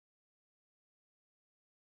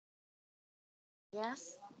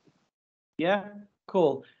Yes. Yeah,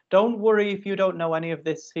 cool. Don't worry if you don't know any of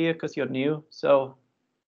this here because you're new, so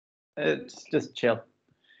it's just chill.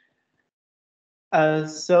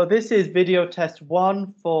 So this is video test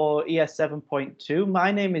 1 for ES 7.2.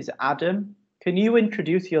 My name is Adam. Can you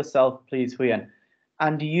introduce yourself, please, Huyền,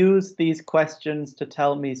 and use these questions to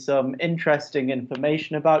tell me some interesting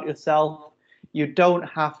information about yourself? You don't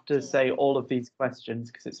have to say all of these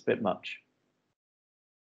questions because it's a bit much.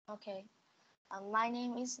 Okay. My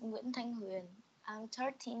name is Thanh Huyền. I'm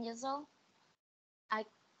 13 years old.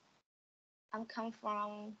 I'm come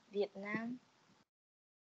from Vietnam,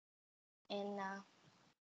 and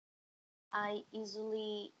I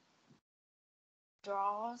usually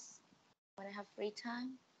draws when I have free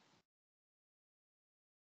time,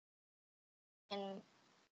 and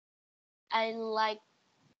I like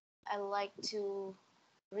to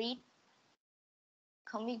read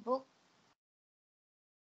comic book.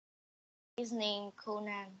 His name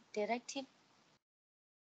Conan Detective.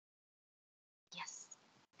 Yes,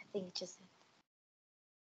 I think it's just it.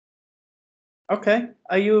 Okay.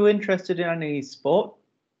 Are you interested in any sport?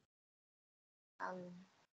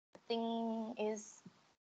 The thing is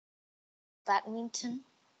badminton,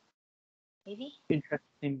 maybe.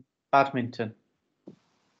 Interested in badminton?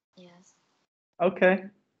 Yes. Okay.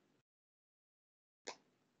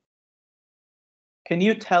 Can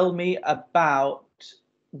you tell me about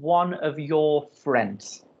one of your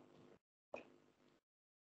friends?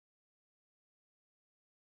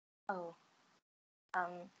 Oh,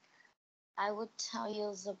 I would tell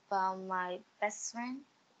you about my best friend.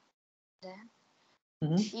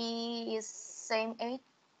 She is same age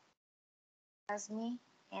as me,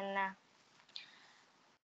 and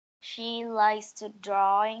she likes to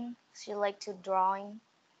drawing. She likes to drawing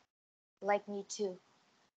like me too.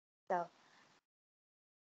 So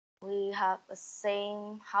we have the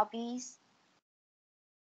same hobbies.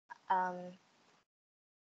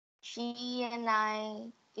 She and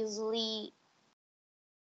I usually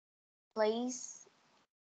plays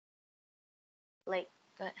like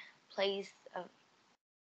plays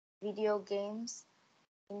video games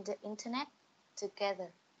in the internet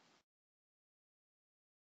together.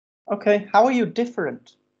 Okay, how are you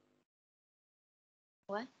different?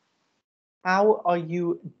 What? How are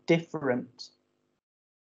you different?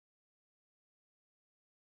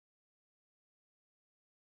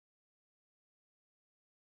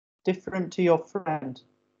 Different to your friend.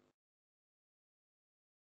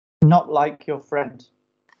 Not like your friend.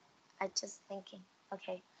 I just thinking.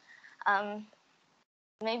 Okay.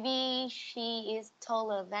 Maybe she is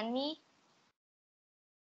taller than me.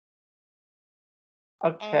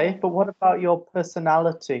 Okay, but what about your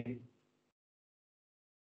personality?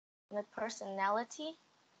 My personality.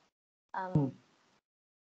 I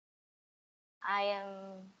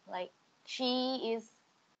am like, she is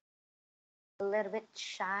a little bit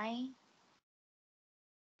shy.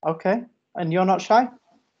 Okay, and you're not shy?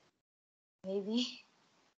 Maybe.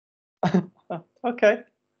 Okay.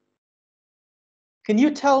 Can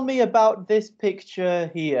you tell me about this picture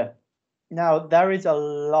here? Now, there is a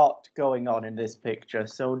lot going on in this picture,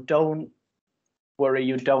 so don't worry,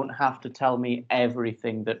 you don't have to tell me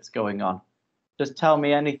everything that's going on. Just tell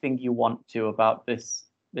me anything you want to about this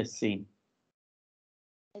scene.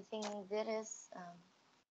 I think that is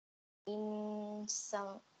in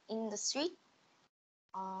the street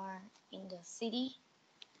or in the city.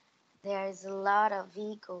 There is a lot of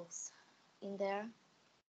vehicles in there.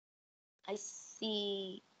 I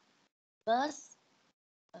see bus,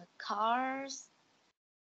 cars,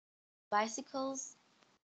 bicycles.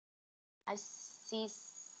 I see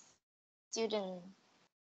student.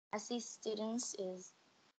 I see students is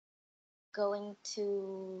going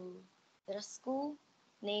to their school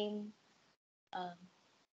named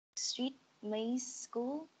Street Maze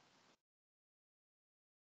School.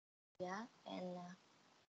 Yeah, and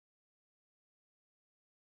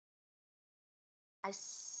I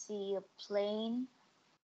see a plane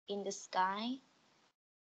in the sky,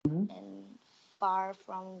 and far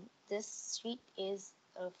from this street is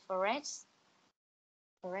a forest.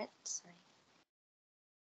 Sorry.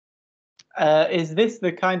 Is this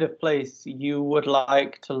the kind of place you would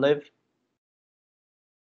like to live?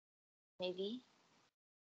 Maybe.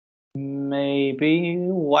 Maybe.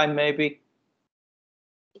 Why maybe?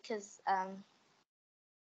 Because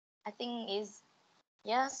I think is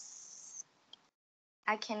yes,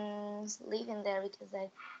 I can live in there because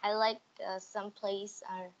I like some place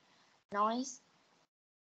are noise.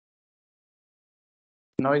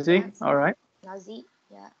 Noisy? Yes, All right. noisy.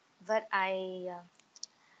 Yeah, but I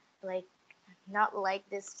like not like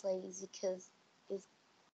this place because it's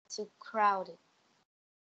too crowded.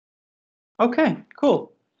 Okay,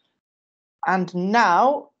 cool. And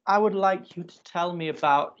now I would like you to tell me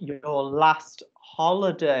about your last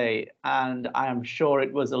holiday, and I am sure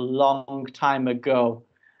it was a long time ago.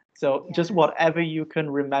 So Yeah. just whatever you can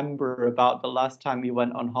remember about the last time you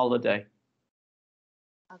went on holiday.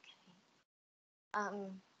 Okay.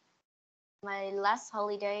 My last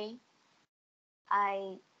holiday,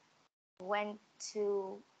 I went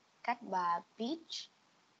to Katba Beach.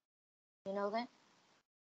 You know that?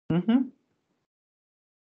 Mm-hmm.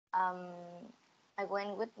 I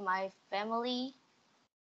went with my family,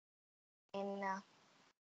 and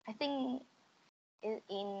I think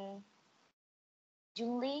in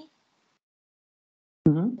July,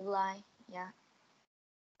 Mm-hmm. July, yeah,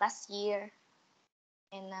 last year,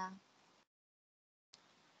 and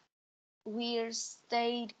we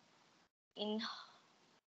stayed in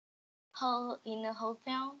in a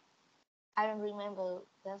hotel. I don't remember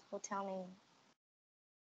the hotel name,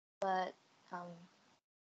 but um,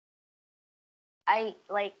 I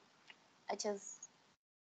like I just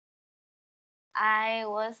I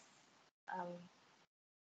was um,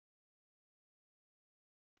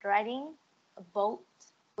 riding a boat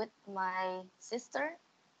with my sister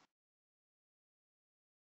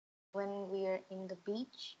when we are in the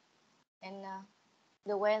beach, and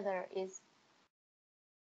the weather is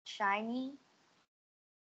shiny,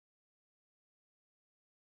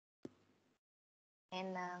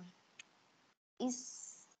 and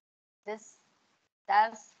is this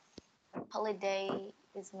that's holiday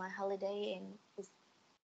is my holiday, and it's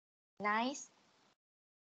nice,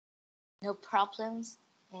 no problems,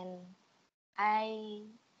 and I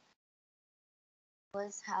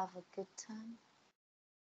was have a good time.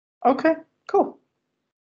 Okay, cool.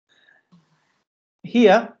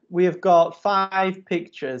 Here we have got 5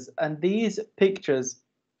 pictures, and these pictures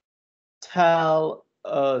tell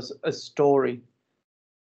us a story.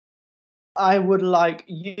 I would like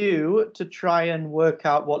you to try and work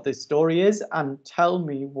out what this story is and tell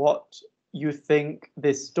me what you think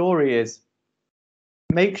this story is.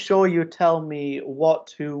 Make sure you tell me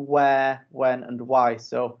what, who, where, when, and why.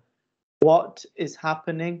 So, what is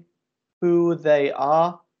happening, who they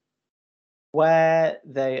are, where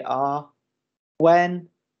they are, when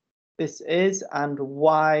this is, and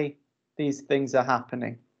why these things are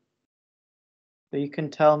happening. So you can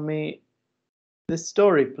tell me this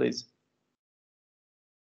story, please.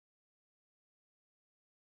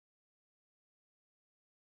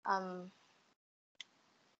 Um,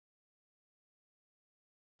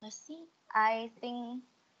 let's see. I think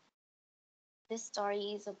this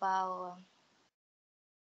story is about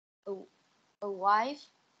a, a wife,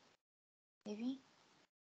 maybe.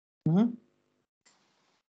 Mm-hmm.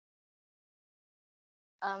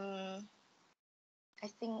 Um, I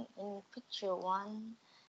think in picture one,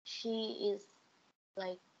 she is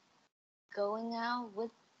like going out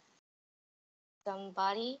with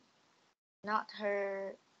somebody, not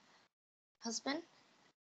her husband,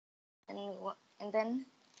 and and then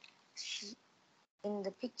she in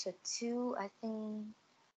the picture two, I think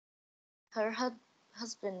her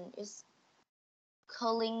husband is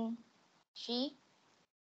calling she.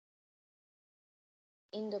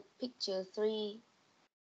 In the picture three,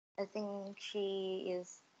 I think she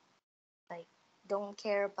is like don't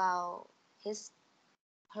care about his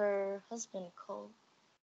her husband call.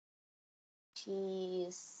 She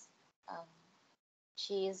is um,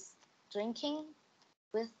 she is drinking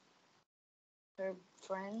with her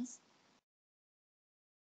friends.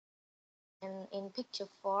 And in picture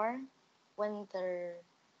four, when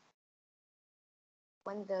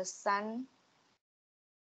the sun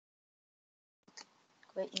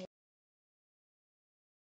wait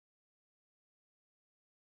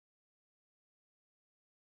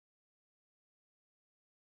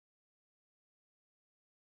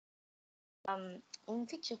in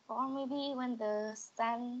picture four, maybe when the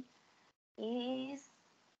sun is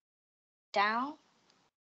down,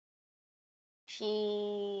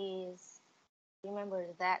 she's remember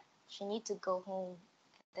that she need to go home.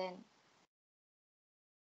 Then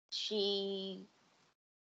she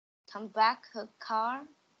come back her car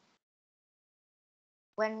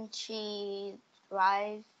when she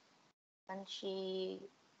drive when she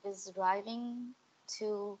is driving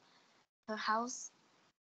to her house,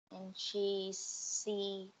 and she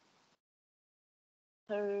see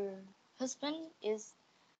her husband is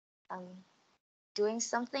um, doing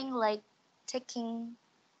something like taking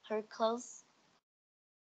her clothes,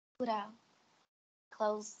 put out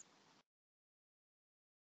clothes,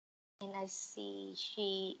 and I see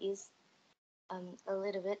she is a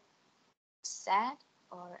little bit sad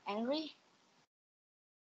or angry.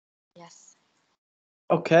 Yes.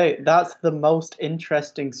 Okay, that's the most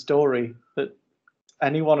interesting story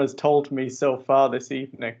anyone has told me so far this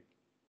evening.